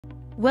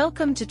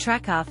Welcome to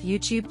Trakaff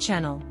YouTube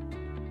channel.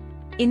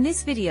 In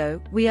this video,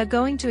 we are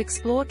going to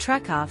explore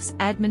Trakaff's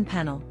admin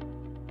panel.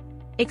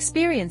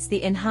 Experience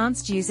the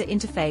enhanced user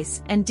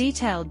interface and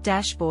detailed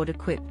dashboard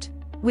equipped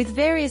with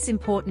various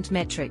important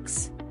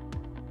metrics.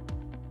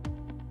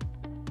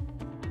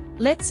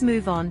 Let's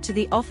move on to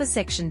the Offer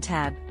section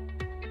tab.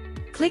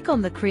 Click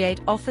on the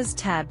Create Offers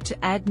tab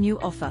to add new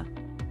offer.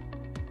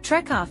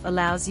 Trakaff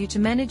allows you to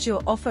manage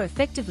your offer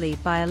effectively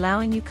by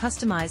allowing you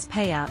customize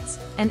payouts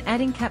and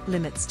adding cap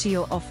limits to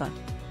your offer.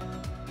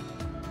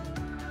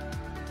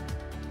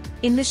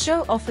 In the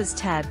Show Offers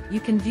tab,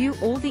 you can view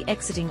all the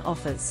exiting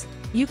offers.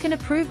 You can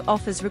approve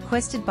offers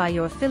requested by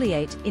your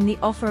affiliate in the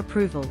Offer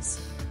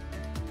Approvals.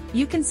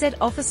 You can set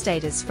offer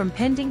status from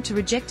pending to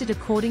rejected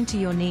according to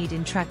your need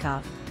in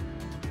Trakaff.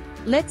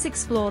 Let's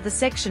explore the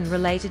section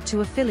related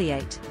to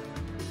affiliate.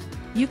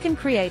 You can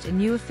create a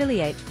new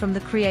affiliate from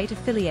the Create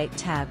Affiliate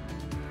tab.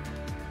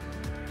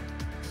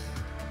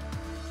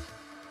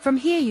 From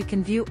here you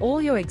can view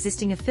all your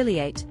existing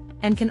affiliate,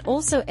 and can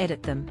also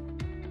edit them.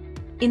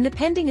 In the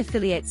Pending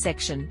Affiliate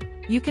section,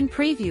 you can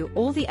preview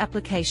all the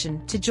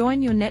application to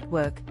join your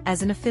network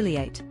as an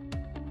affiliate.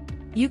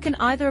 You can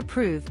either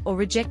approve or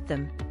reject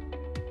them.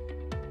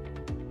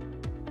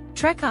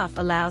 Trakaff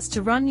allows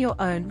to run your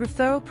own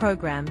referral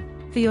program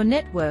for your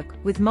network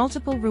with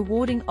multiple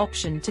rewarding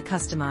options to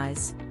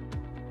customize.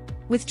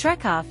 With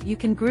Trakaff you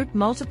can group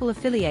multiple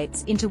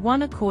affiliates into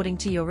one according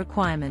to your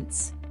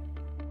requirements.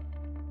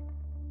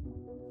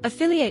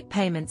 Affiliate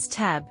Payments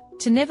tab,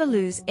 to never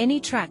lose any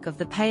track of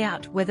the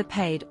payout whether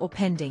paid or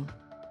pending.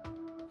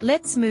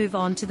 Let's move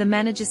on to the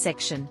Manager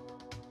section.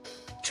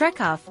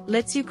 Trakaff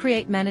lets you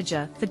create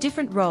manager for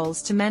different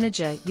roles to manage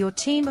your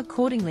team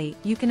accordingly.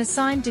 You can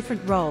assign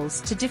different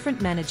roles to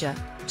different manager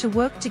to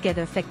work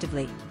together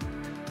effectively.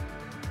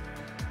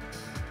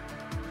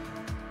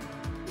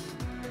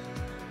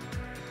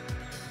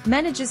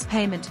 Managers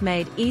payment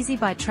made easy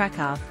by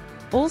Trakaff,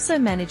 also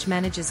manage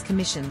managers'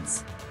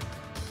 commissions.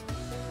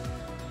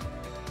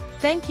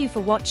 Thank you for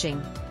watching.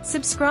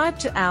 Subscribe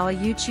to our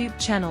YouTube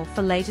channel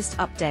for latest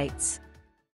updates.